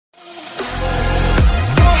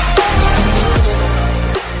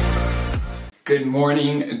Good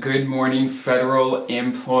morning, federal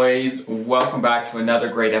employees. Welcome back to another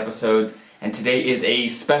great episode. And today is a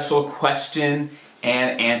special question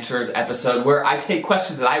and answers episode where I take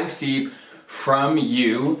questions that I receive from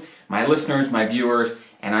you, my listeners, my viewers,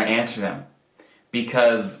 and I answer them.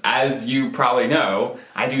 Because as you probably know,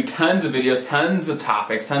 I do tons of videos, tons of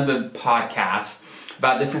topics, tons of podcasts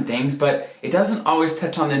about different things, but it doesn't always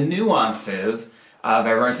touch on the nuances of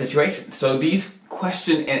everyone's situation. So these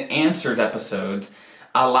question and answers episodes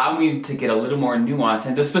allow me to get a little more nuance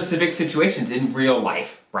into specific situations in real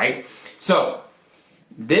life, right? So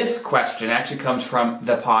this question actually comes from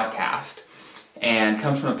the podcast and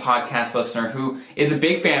comes from a podcast listener who is a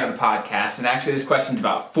big fan of the podcast. And actually this question is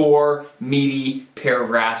about 4 meaty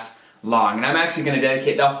paragraphs long. And I'm actually going to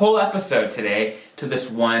dedicate the whole episode today to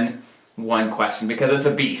this one question because it's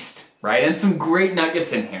a beast, right? And some great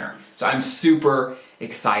nuggets in here. So I'm super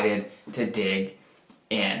excited to dig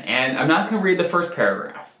in. And I'm not going to read the first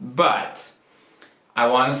paragraph, but I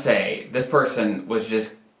want to say this person was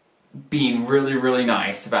just being really, really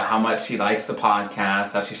nice about how much she likes the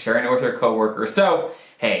podcast, how she's sharing it with her coworkers. So,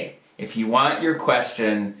 hey, if you want your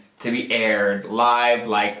question to be aired live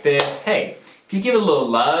like this, hey, if you give a little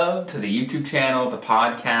love to the YouTube channel, the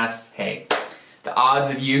podcast, hey, the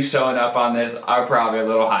odds of you showing up on this are probably a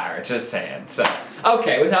little higher, just saying. So,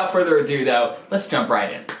 okay, without further ado though, let's jump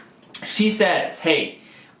right in. She says, hey,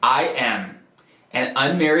 I am an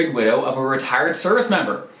unmarried widow of a retired service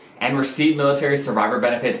member and receive military survivor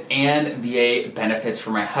benefits and VA benefits for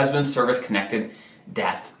my husband's service-connected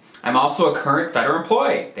death. I'm also a current federal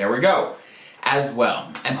employee, there we go, as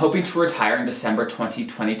well. I'm hoping to retire in December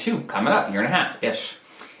 2022, coming up, 1.5-ish,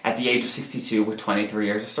 at the age of 62 with 23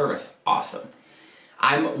 years of service. Awesome.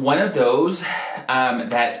 I'm one of those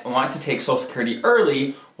that want to take Social Security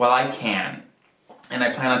early while I can, and I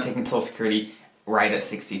plan on taking Social Security right at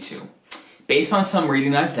 62. Based on some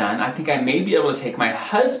reading I've done, I think I may be able to take my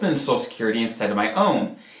husband's Social Security instead of my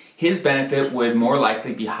own. His benefit would more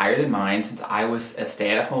likely be higher than mine since I was a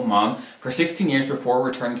stay-at-home mom for 16 years before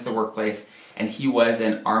returning to the workplace, and he was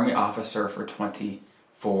an Army officer for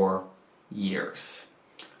 24 years.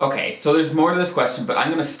 Okay, so there's more to this question, but I'm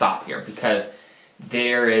going to stop here because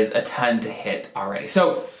there is a ton to hit already.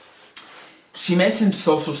 So she mentioned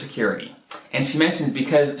Social Security, and she mentioned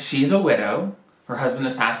because she's a widow, her husband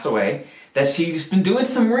has passed away, that she's been doing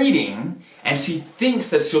some reading and she thinks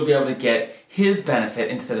that she'll be able to get his benefit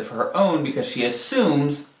instead of her own because she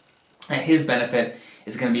assumes that his benefit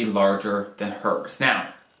is going to be larger than hers.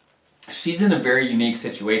 Now, she's in a very unique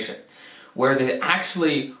situation where there's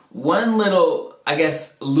actually one little, I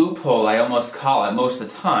guess, loophole, I almost call it most of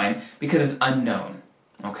the time, because it's unknown,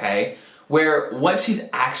 okay? Where what she's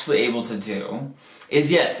actually able to do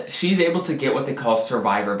is, yes, she's able to get what they call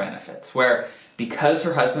survivor benefits, where because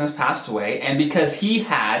her husband has passed away and because he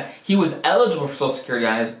was eligible for Social Security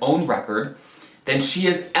on his own record, then she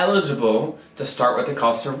is eligible to start what they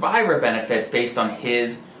call survivor benefits based on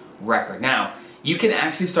his record. Now, you can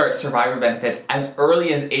actually start survivor benefits as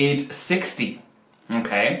early as age 60,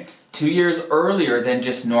 okay? 2 years earlier than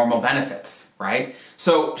just normal benefits, right?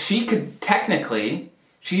 So she could technically,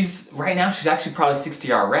 right now she's actually probably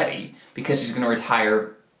 60 already because she's going to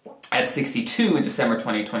retire at 62 in December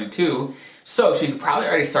 2022. So she could probably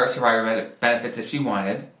already start survivor benefits if she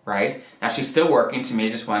wanted, right? Now she's still working, she may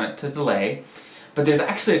just want it to delay. But there's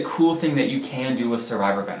actually a cool thing that you can do with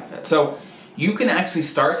survivor benefits. So you can actually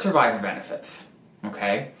start survivor benefits,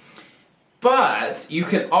 okay? But you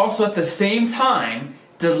can also at the same time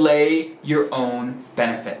delay your own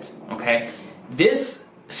benefit, okay? This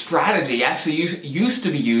strategy actually used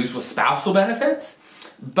to be used with spousal benefits,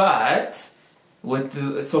 but with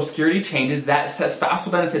the Social Security changes, that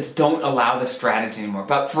spousal benefits don't allow this strategy anymore.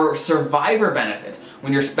 But for survivor benefits,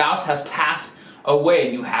 when your spouse has passed away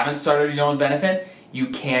and you haven't started your own benefit, you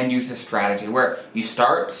can use this strategy where you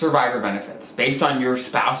start survivor benefits based on your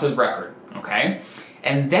spouse's record, okay?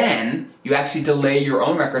 And then you actually delay your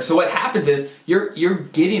own record. So what happens is you're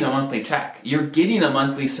getting a monthly check. You're getting a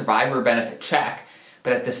monthly survivor benefit check,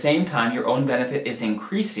 but at the same time your own benefit is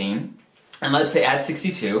increasing. And let's say at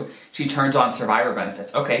 62, she turns on survivor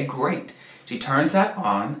benefits. Okay, great. She turns that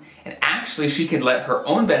on, and actually she could let her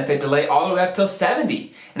own benefit delay all the way up till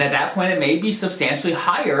 70. And at that point, it may be substantially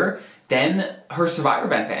higher than her survivor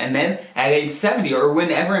benefit. And then at age 70, or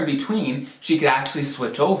whenever in between, she could actually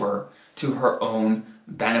switch over to her own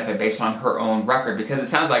benefit based on her own record, because it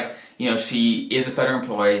sounds like, she is a federal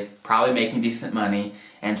employee, probably making decent money,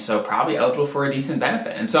 and so probably eligible for a decent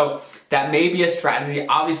benefit. And so that may be a strategy.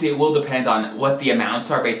 Obviously, it will depend on what the amounts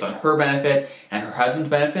are based on her benefit and her husband's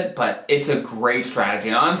benefit, but it's a great strategy.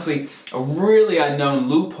 And honestly, a really unknown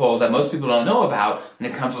loophole that most people don't know about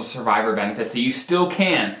when it comes to survivor benefits, that you still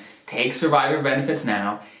can take survivor benefits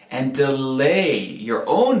now and delay your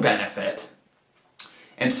own benefit.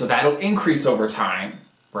 And so that'll increase over time,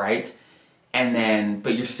 right? And then,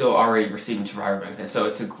 but you're still already receiving survivor benefits. So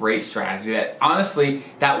it's a great strategy. That honestly,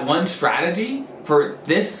 that one strategy for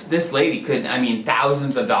this lady could,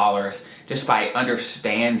 thousands of dollars just by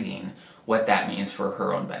understanding what that means for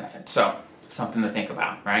her own benefit. So something to think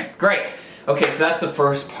about, right? Great. Okay, so that's the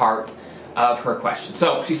first part of her question.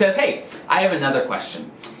 So she says, hey, I have another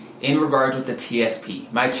question in regards with the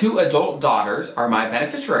TSP. My 2 adult daughters are my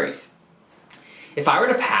beneficiaries. If I were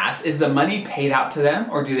to pass, is the money paid out to them,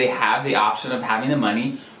 or do they have the option of having the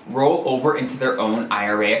money roll over into their own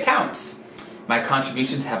IRA accounts? My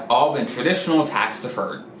contributions have all been traditional tax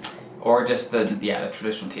deferred, or just the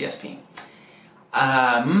traditional TSP.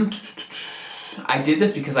 I did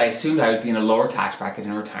this because I assumed I would be in a lower tax bracket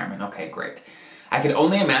in retirement. Okay, great. I can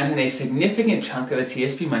only imagine a significant chunk of the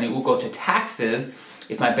TSP money will go to taxes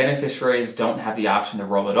if my beneficiaries don't have the option to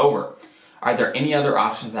roll it over. Are there any other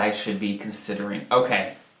options that I should be considering?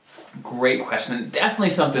 Okay, great question. Definitely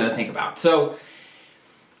something to think about. So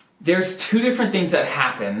there's 2 different things that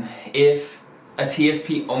happen if a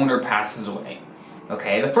TSP owner passes away.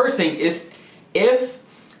 Okay, the first thing is if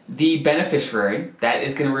the beneficiary that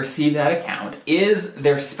is going to receive that account is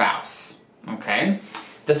their spouse. Okay,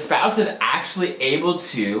 the spouse is actually able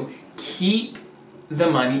to keep the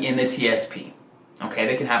money in the TSP. Okay,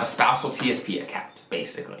 they can have a spousal TSP account,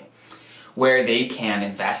 basically, where they can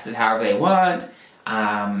invest it however they want,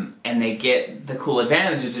 and they get the cool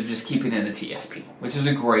advantages of just keeping it in the TSP, which is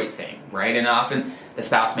a great thing, right? And often the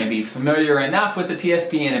spouse may be familiar enough with the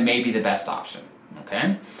TSP and it may be the best option,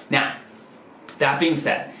 okay? Now, that being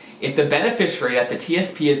said, if the beneficiary that the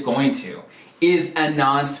TSP is going to is a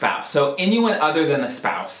non-spouse, so anyone other than the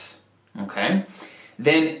spouse, okay,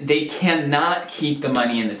 then they cannot keep the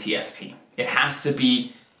money in the TSP. It has to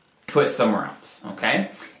be put somewhere else,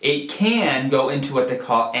 okay? It can go into what they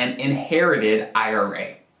call an inherited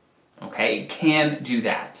IRA, okay? It can do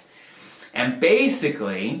that. And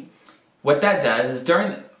basically, what that does is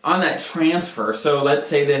on that transfer, so let's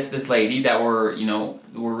say this lady that we're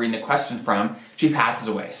reading the question from, she passes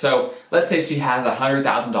away. So let's say she has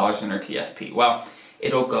 $100,000 in her TSP. Well,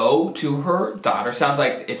 it'll go to her daughter. Sounds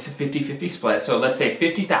like it's a 50-50 split. So let's say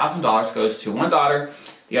 $50,000 goes to one daughter,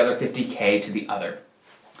 the other $50K to the other.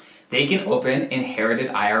 They can open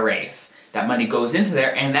inherited IRAs. That money goes into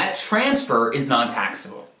there, and that transfer is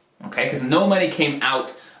non-taxable, okay? Because no money came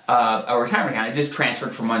out of a retirement account. It just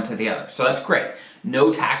transferred from one to the other. So that's great.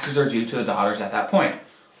 No taxes are due to the daughters at that point.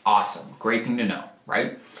 Awesome. Great thing to know,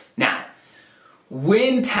 right? Now,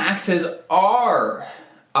 when taxes are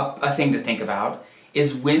a thing to think about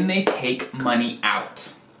is when they take money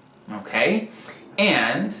out, okay?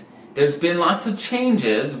 And there's been lots of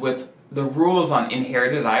changes with the rules on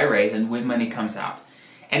inherited IRAs and when money comes out.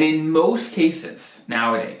 And in most cases,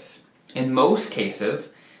 nowadays,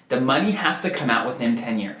 the money has to come out within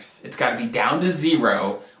 10 years. It's got to be down to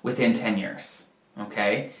 0 within 10 years,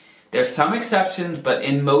 okay? There's some exceptions, but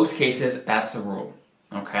in most cases, that's the rule,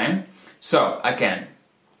 okay? So, again,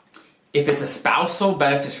 if it's a spousal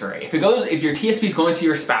beneficiary, if your TSP is going to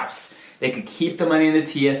your spouse, they could keep the money in the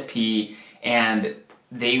TSP, and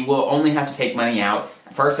they will only have to take money out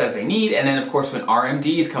first as they need, and then of course when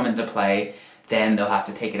RMDs come into play, then they'll have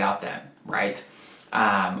to take it out then, right?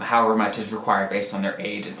 However much is required based on their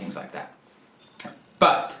age and things like that.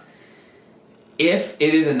 But if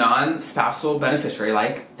it is a non-spousal beneficiary,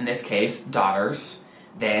 like in this case, daughters,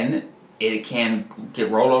 then it can get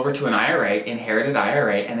rolled over to an IRA, inherited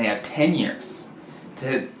IRA, and they have 10 years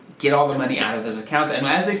to get all the money out of those accounts. And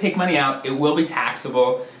as they take money out, it will be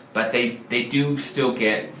taxable, but they do still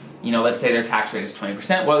get, let's say their tax rate is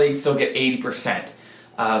 20%, well, they still get 80%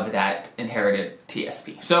 of that inherited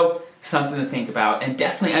TSP. So something to think about, and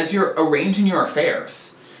definitely as you're arranging your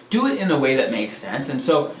affairs, do it in a way that makes sense,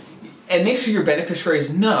 and make sure your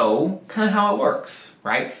beneficiaries know kind of how it works,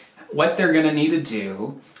 right? What they're going to need to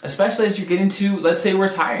do, especially as you're getting to, let's say,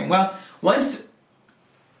 retiring. Well,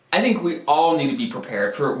 I think we all need to be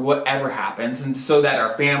prepared for whatever happens, and so that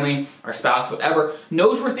our family, our spouse, whatever,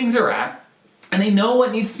 knows where things are at, and they know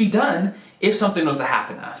what needs to be done if something was to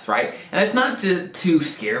happen to us, right? And that's not to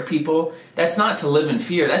scare people. That's not to live in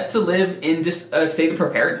fear. That's to live in just a state of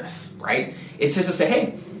preparedness, right? It's just to say,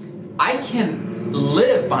 hey, I can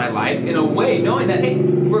live my life in a way knowing that, hey,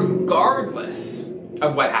 regardless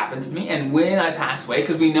of what happens to me and when I pass away,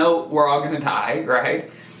 because we know we're all going to die, right?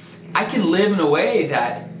 I can live in a way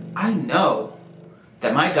that I know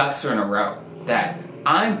that my ducks are in a row, that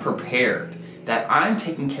I'm prepared, that I'm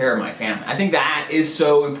taking care of my family. I think that is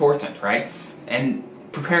so important, right? And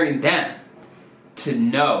preparing them to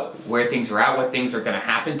know where things are at, what things are going to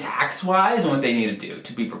happen tax-wise, and what they need to do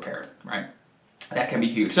to be prepared, right? That can be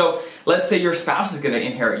huge. So let's say your spouse is going to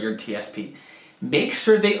inherit your TSP. Make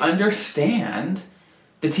sure they understand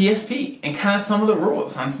the TSP and kind of some of the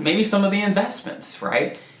rules on maybe some of the investments,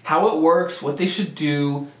 right? How it works, what they should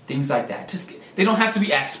do, things like that. Just they don't have to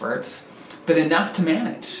be experts, but enough to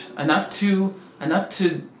manage, enough to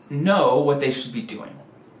know what they should be doing,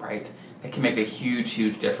 right? That can make a huge,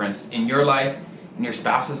 huge difference in your life, in your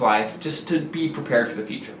spouse's life, just to be prepared for the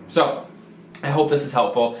future. So I hope this is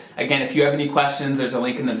helpful. Again, if you have any questions, there's a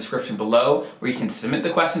link in the description below where you can submit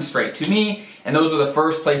the questions straight to me. And those are the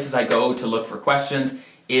first places I go to look for questions,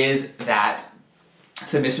 is that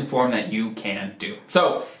submission form that you can do.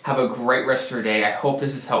 So have a great rest of your day. I hope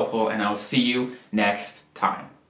this is helpful, and I'll see you next time.